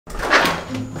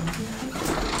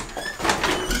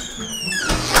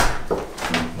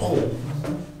Oh.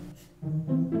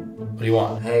 What do you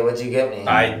want? Hey, what'd you get me?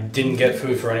 I didn't get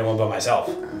food for anyone but myself.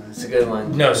 It's a good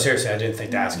one. No, seriously, I didn't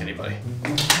think to ask anybody.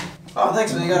 Oh,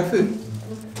 thanks, man. You got food.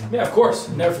 Yeah, of course.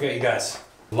 Never forget you guys.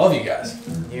 Love you guys.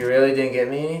 You really didn't get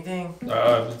me anything?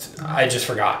 I just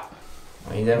forgot.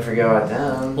 Well, you didn't forget about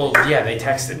them. Well, yeah, they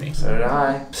texted me. So did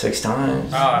I. 6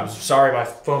 times. Oh, I'm sorry. My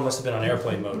phone must have been on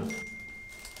airplane mode.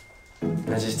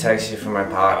 I just texted you from my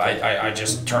pocket. I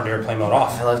just turned airplane mode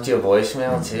off. I left you a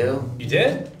voicemail too. You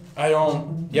did? I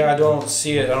don't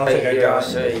see it. I don't think I got I'll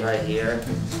show you right here.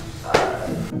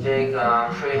 Jake,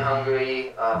 I'm pretty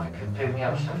hungry. If you could pick me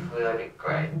up some food, that'd be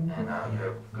great. And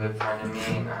you're a good friend of me,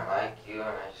 and I like you,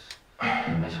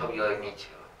 and I just hope you like me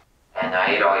too. And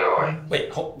I ate all your Oreos.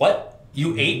 Wait, what?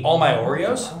 You ate all my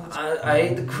Oreos? I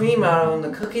ate the cream out of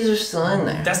them. The cookies are still in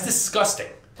there. That's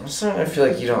disgusting. I'm starting to feel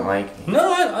like you don't like me.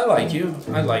 No, I like you.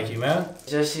 I like you, man.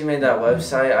 Jesse made that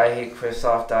website,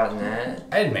 IHateChristophe.net.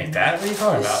 I didn't make that. What are you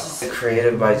talking about? It's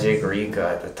created by Jake Rica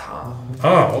at the top.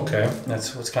 Oh, okay.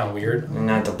 That's what's kind of weird.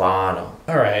 And at the bottom.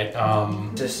 All right.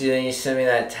 Just you sent me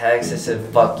that text that said,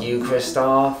 "Fuck you,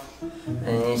 Christophe." And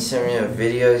then you sent me a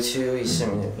video too. You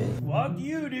sent me a video. Fuck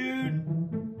you,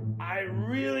 dude. I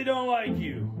really don't like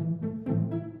you.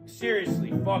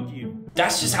 Seriously, fuck you.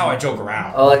 That's just how I joke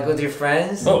around. Oh, like with your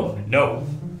friends? Oh, no.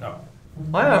 No.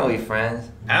 Why aren't we friends?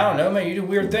 I don't know, man. You do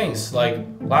weird things. Like,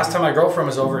 last time my girlfriend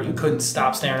was over, you couldn't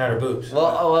stop staring at her boobs.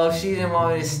 Well, if she didn't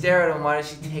want me to stare at them, why did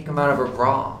she take them out of her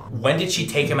bra? When did she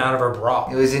take him out of her bra?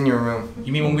 It was in your room.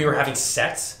 You mean when we were having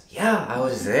sex? Yeah, I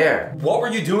was there. What were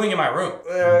you doing in my room?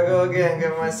 There I go again,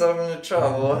 getting myself into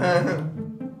trouble.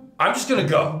 I'm just gonna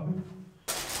go.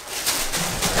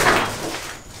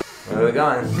 Where are we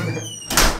going?